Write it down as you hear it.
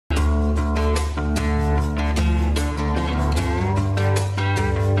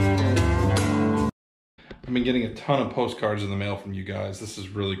I've been getting a ton of postcards in the mail from you guys. This is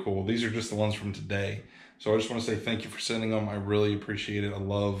really cool. These are just the ones from today. So I just want to say thank you for sending them. I really appreciate it. I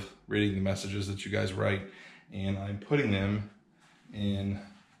love reading the messages that you guys write, and I'm putting them in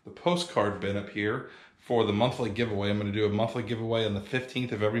the postcard bin up here for the monthly giveaway. I'm going to do a monthly giveaway on the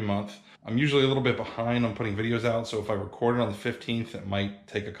 15th of every month. I'm usually a little bit behind on putting videos out, so if I record it on the 15th, it might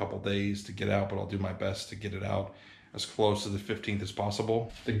take a couple days to get out, but I'll do my best to get it out as close to the 15th as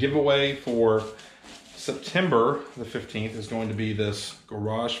possible. The giveaway for September the 15th is going to be this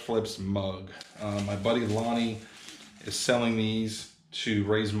Garage Flips mug. My buddy Lonnie is selling these to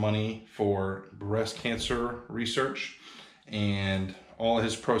raise money for breast cancer research, and all of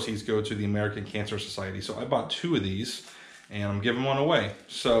his proceeds go to the American Cancer Society. So I bought 2 of these and I'm giving one away.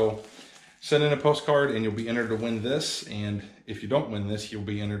 So send in a postcard and you'll be entered to win this. And if you don't win this, you'll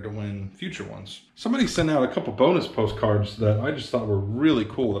be entered to win future ones. Somebody sent out a couple bonus postcards that I just thought were really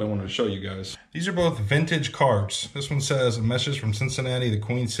cool that I wanted to show you guys. These are both vintage cards. This one says, "A message from Cincinnati, the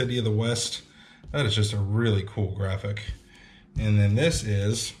Queen City of the West." That is just a really cool graphic. And then this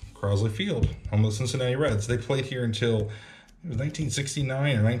is Crosley Field, home of the Cincinnati Reds. They played here until it was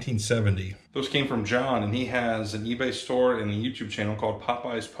 1969 or 1970. Those came from John, and he has an eBay store and a YouTube channel called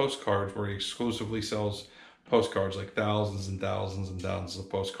Popeye's Postcards, where he exclusively sells postcards, like thousands and thousands and thousands of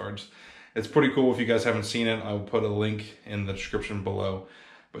postcards. It's pretty cool. If you guys haven't seen it, I will put a link in the description below.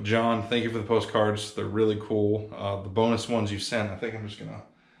 But John, thank you for the postcards. They're really cool. The bonus ones you sent, I think I'm just gonna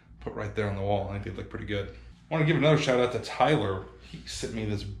put right there on the wall. I think they look pretty good. I want to give another shout out to Tyler. He sent me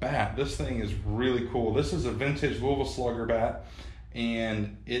this bat. This thing is really cool. This is a vintage Louisville Slugger bat,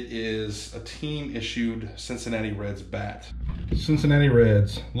 and it is a team issued Cincinnati Reds bat. Cincinnati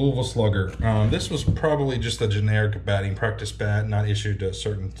Reds, Louisville Slugger. This was probably just a generic batting practice bat, not issued to a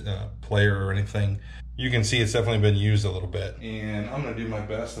certain player or anything. You can see it's definitely been used a little bit. And I'm gonna do my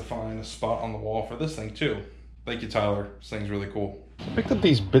best to find a spot on the wall for this thing too. Thank you, Tyler. This thing's really cool. I picked up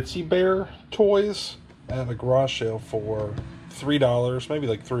these Bitsy Bear toys at a garage sale for $3, maybe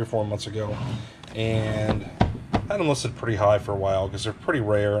like 3 or 4 months ago, and I had them listed pretty high for a while because they're pretty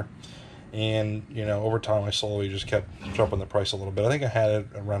rare, and you know, over time I slowly just kept dropping the price a little bit. I think I had it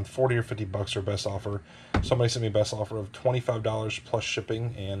around 40 or 50 bucks for best offer. Somebody sent me a best offer of $25 plus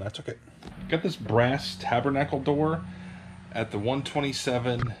shipping, and I took it. Got this brass tabernacle door at the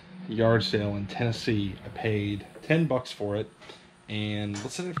 127 yard sale in Tennessee. I paid 10 bucks for it, and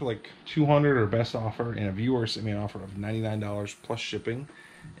let's set it for like 200 or best offer, and a viewer sent me an offer of $99 plus shipping,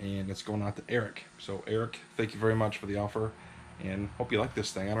 and it's going out to Eric. So Eric, thank you very much for the offer, and hope you like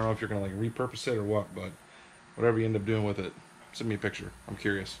this thing. I don't know if you're gonna like repurpose it or what, but whatever you end up doing with it, send me a picture. I'm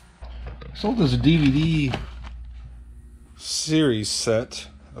curious. I sold this DVD series set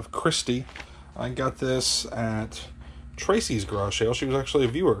of Christie. I got this at Tracy's garage sale. She was actually a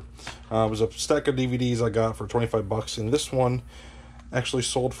viewer. It was a stack of DVDs I got for 25 bucks, and this one actually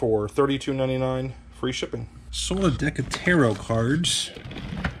sold for $32.99, free shipping. Sold a deck of tarot cards.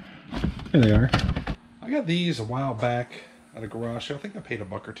 Here they are. I got these a while back at a garage sale. I think I paid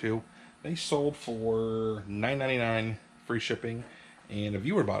 $1 or $2. They sold for $9.99, free shipping, and a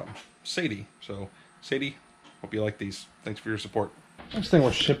viewer bought them, Sadie. So Sadie, hope you like these. Thanks for your support. Next thing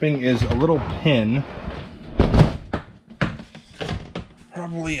we're shipping is a little pin,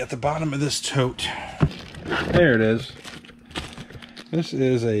 probably at the bottom of this tote. There it is. This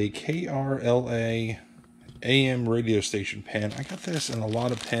is a KRLA AM radio station pen. I got this in a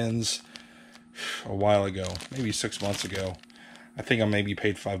lot of pens a while ago, maybe 6 months ago. I think I maybe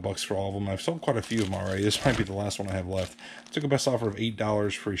paid $5 for all of them. I've sold quite a few of them already. This might be the last one I have left. I took a best offer of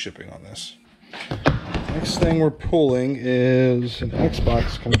 $8, free shipping on this. Next thing we're pulling is an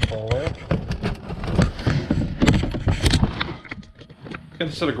Xbox controller. Got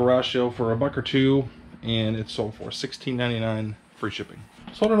this at a garage sale for $1 or $2, and it sold for $16.99, free shipping.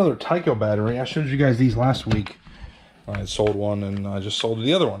 Sold another Tyco battery. I showed you guys these last week. I had sold one, and I just sold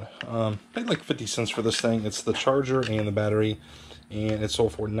the other one. Paid like 50 cents for this thing. It's the charger and the battery, and it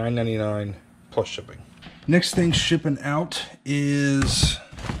sold for $9.99 plus shipping. Next thing shipping out is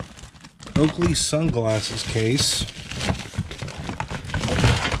Oakley sunglasses case.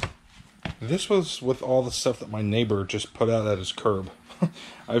 This was with all the stuff that my neighbor just put out at his curb.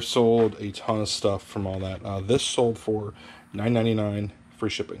 I've sold a ton of stuff from all that. This sold for $9.99, free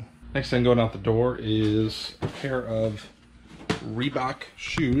shipping. Next thing going out the door is a pair of Reebok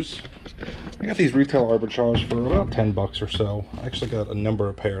shoes. I got these retail arbitrage for about 10 bucks or so. I actually got a number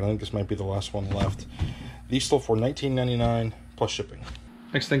of pairs. I think this might be the last one left. These sold for $19.99 plus shipping.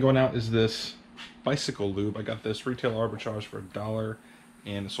 Next thing going out is this bicycle lube. I got this retail arbitrage for $1,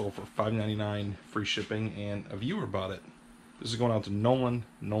 and it sold for $5.99, free shipping, and a viewer bought it. This is going out to Nolan.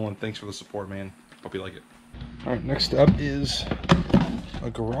 Nolan, thanks for the support, man. Hope you like it. All right, next up is a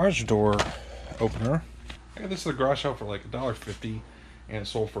garage door opener. I got this at the garage sale for like $1.50, and it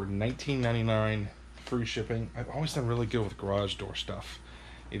sold for $19.99, free shipping. I've always done really good with garage door stuff,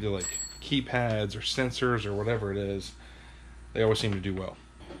 either like keypads or sensors or whatever it is. They always seem to do well.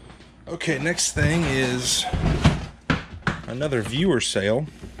 Okay, next thing is another viewer sale.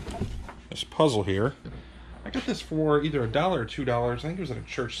 This puzzle here. I got this for either $1 or $2. I think it was at a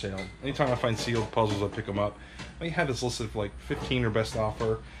church sale. Anytime I find sealed puzzles, I pick them up. I had this listed for like 15 or best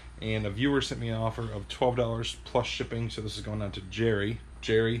offer, and a viewer sent me an offer of $12 plus shipping. So this is going out to Jerry.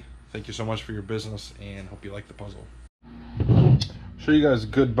 Jerry, thank you so much for your business, and hope you like the puzzle. Show you guys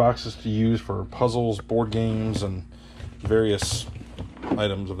good boxes to use for puzzles, board games, and various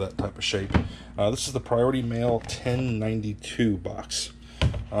items of that type of shape. This is the Priority Mail 1092 box.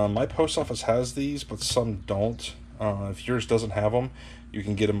 My post office has these, but some don't. If yours doesn't have them, you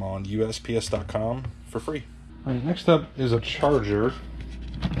can get them on USPS.com for free. All right, next up is a charger.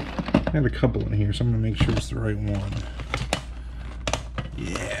 I have a couple in here, so I'm gonna make sure it's the right one.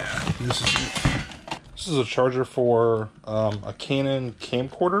 Yeah, this is it. This is a charger for a Canon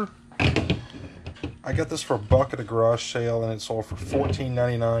camcorder. I got this for $1 at a garage sale, and it sold for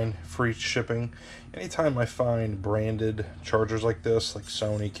 $14.99, free shipping. Anytime I find branded chargers like this, like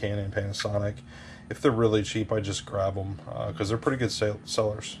Sony, Canon, Panasonic, if they're really cheap, I just grab them because they're pretty good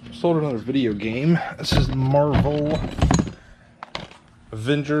sellers. Sold another video game. This is Marvel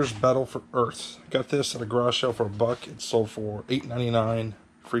Avengers Battle for Earth. Got this at a garage sale for $1. It sold for $8.99,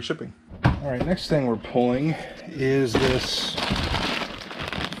 free shipping. All right, next thing we're pulling is this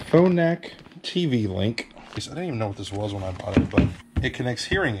phone neck TV link. I didn't even know what this was when I bought it, but it connects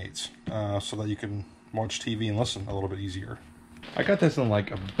hearing aids so that you can watch TV and listen a little bit easier. I got this in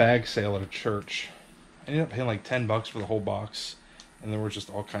like a bag sale at a church. I ended up paying like $10 for the whole box, and there was just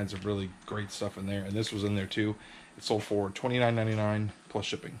all kinds of really great stuff in there, and this was in there too. It sold for $29.99 plus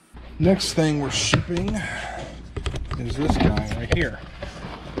shipping. Next thing we're shipping is this guy right here.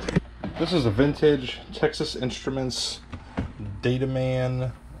 This is a vintage Texas Instruments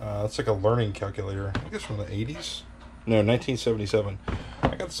Dataman. It's like a learning calculator. I guess from the 80s? No, 1977.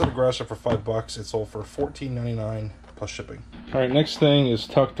 I got this at a garage sale for $5. It sold for $14.99 plus shipping. All right, next thing is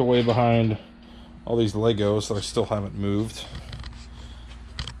tucked away behind all these Legos that I still haven't moved.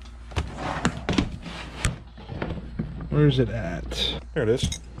 Where is it at? There it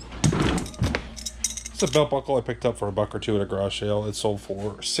is. It's a belt buckle I picked up for $1 or $2 at a garage sale. It sold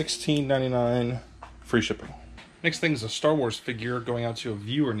for $16.99, free shipping. Next thing is a Star Wars figure going out to a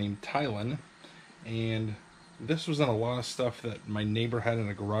viewer named Tylen. And this was in a lot of stuff that my neighbor had in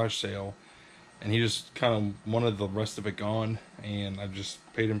a garage sale. And he just kind of wanted the rest of it gone. And I just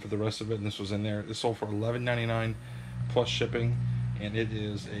paid him for the rest of it. And this was in there. This sold for $11.99 plus shipping. And it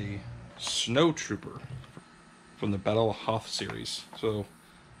is a Snow Trooper from the Battle of Hoth series. So,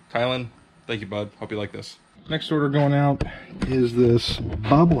 Tylen, thank you, bud. Hope you like this. Next order going out is this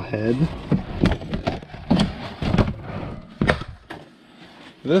bobblehead.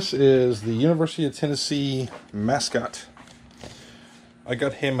 This is the University of Tennessee mascot. I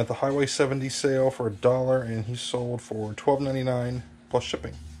got him at the Highway 70 sale for $1, and he sold for $12.99 plus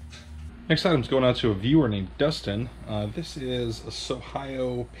shipping. Next item's going out to a viewer named Dustin. This is a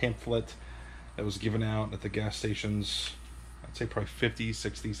Sohio pamphlet that was given out at the gas stations. I'd say probably 50,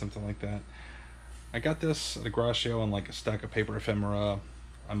 60, something like that. I got this at a garage sale on like a stack of paper ephemera.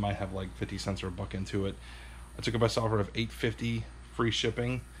 I might have like 50 cents or $1 into it. I took a best offer of $8.50. Free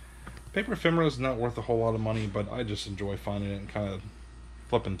shipping. Paper ephemera is not worth a whole lot of money, but I just enjoy finding it and kind of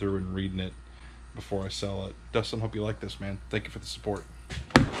flipping through and reading it before I sell it. Dustin, hope you like this, man. Thank you for the support.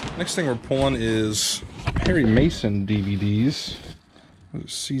 Next thing we're pulling is Perry Mason DVDs.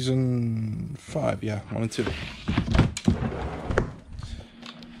 Season 5, yeah, 1 and 2.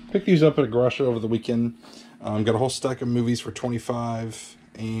 Picked these up at a garage sale over the weekend. Got a whole stack of movies for $25,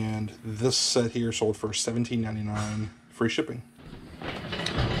 and this set here sold for $17.99, free shipping.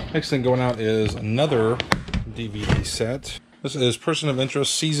 Next thing going out is another DVD set. This is Person of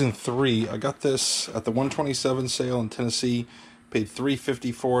Interest Season 3. I got this at the 127 sale in Tennessee. Paid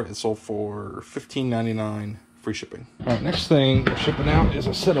 $3.50 for it. It sold for $15.99, free shipping. All right, next thing we're shipping out is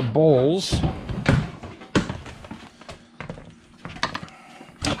a set of bowls.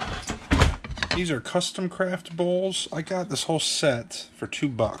 These are custom craft bowls. I got this whole set for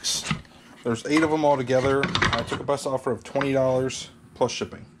 $2. There's 8 of them all together. I took a best offer of $20 plus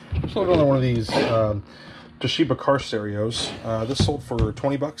shipping. Sold another one of these Toshiba car stereos. This sold for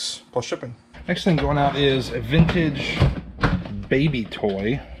 $20 plus shipping. Next thing going out is a vintage baby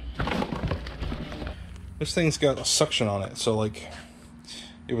toy. This thing's got a suction on it, so like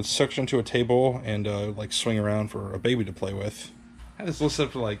it would suction to a table and like swing around for a baby to play with. I had this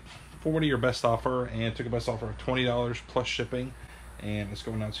listed for like 40 or best offer, and took a best offer of $20 plus shipping, and it's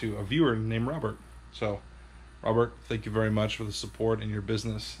going out to a viewer named Robert. So Robert, thank you very much for the support in your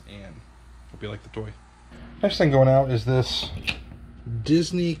business, and hope you like the toy. Next thing going out is this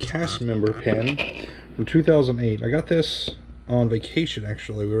Disney cast member pin from 2008. I got this on vacation,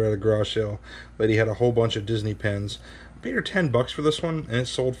 actually. We were at a garage sale. Lady had a whole bunch of Disney pins. I paid her $10 for this one, and it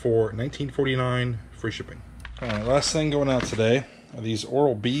sold for $19.49, free shipping. All right, last thing going out today are these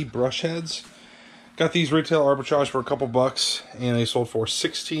Oral-B brush heads. Got these retail arbitrage for a couple bucks, and they sold for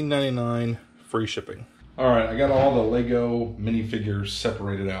 $16.99, free shipping. All right, I got all the Lego minifigures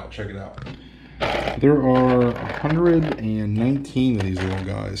separated out. Check it out. There are 119 of these little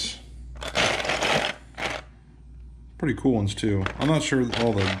guys. Pretty cool ones too. I'm not sure that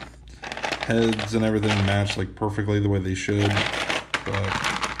all the heads and everything match like perfectly the way they should,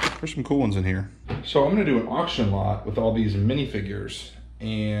 but there's some cool ones in here. So I'm gonna do an auction lot with all these minifigures,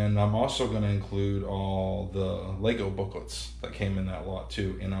 and I'm also gonna include all the Lego booklets that came in that lot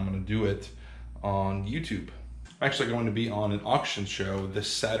too, and I'm gonna do it on YouTube. I'm actually going to be on an auction show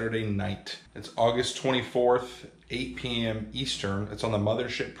this Saturday night. It's August 24th, 8 p.m. Eastern. It's on the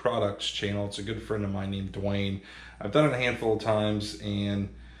Mothership Products channel. It's a good friend of mine named Duane. I've done it a handful of times, and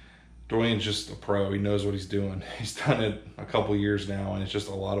Duane's just a pro. He knows what he's doing. He's done it a couple years now, and it's just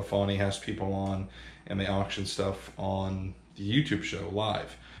a lot of fun. He has people on, and they auction stuff on the YouTube show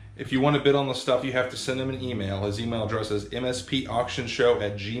live. If you want to bid on the stuff, you have to send him an email. His email address is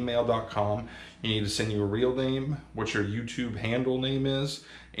mspauctionshow@gmail.com. You need to send your real name, what your YouTube handle name is,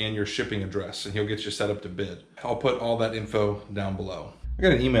 and your shipping address, and he'll get you set up to bid. I'll put all that info down below. I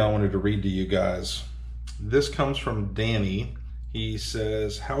got an email I wanted to read to you guys. This comes from Danny. He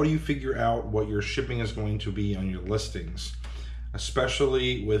says, how do you figure out what your shipping is going to be on your listings,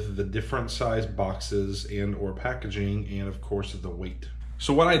 especially with the different size boxes and or packaging, and of course the weight?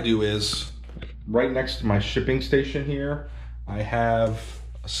 So what I do is, right next to my shipping station here, I have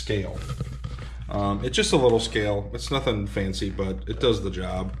a scale. It's just a little scale. It's nothing fancy, but it does the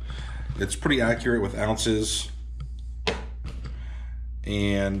job. It's pretty accurate with ounces.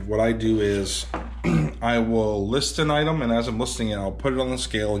 And what I do is, I will list an item, and as I'm listing it, I'll put it on the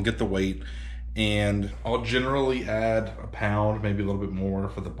scale and get the weight. And I'll generally add a pound, maybe a little bit more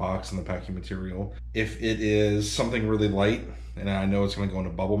for the box and the packing material. If it is something really light, and I know it's gonna go in a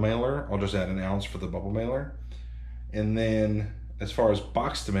bubble mailer, I'll just add an ounce for the bubble mailer. And then as far as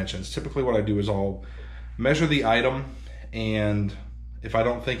box dimensions, typically what I do is I'll measure the item, and if I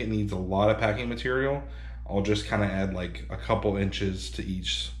don't think it needs a lot of packing material, I'll just kind of add like a couple inches to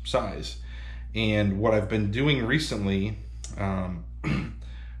each size. And what I've been doing recently,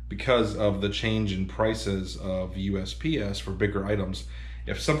 because of the change in prices of USPS for bigger items,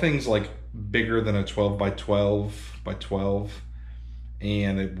 if something's like bigger than a 12 by 12 by 12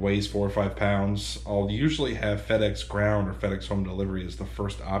 and it weighs 4 or 5 pounds, I'll usually have FedEx Ground or FedEx Home Delivery as the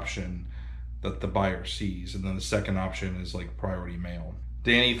first option that the buyer sees, and then the second option is like priority mail.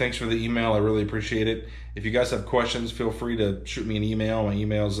 Danny, thanks for the email. I really appreciate it. If you guys have questions, feel free to shoot me an email. My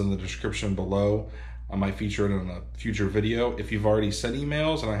email's in the description below. I might feature it in a future video. If you've already sent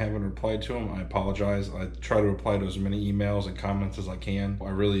emails and I haven't replied to them, I apologize. I try to reply to as many emails and comments as I can. I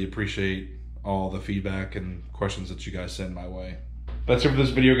really appreciate all the feedback and questions that you guys send my way. That's it for this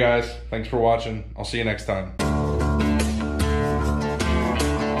video, guys. Thanks for watching. I'll see you next time.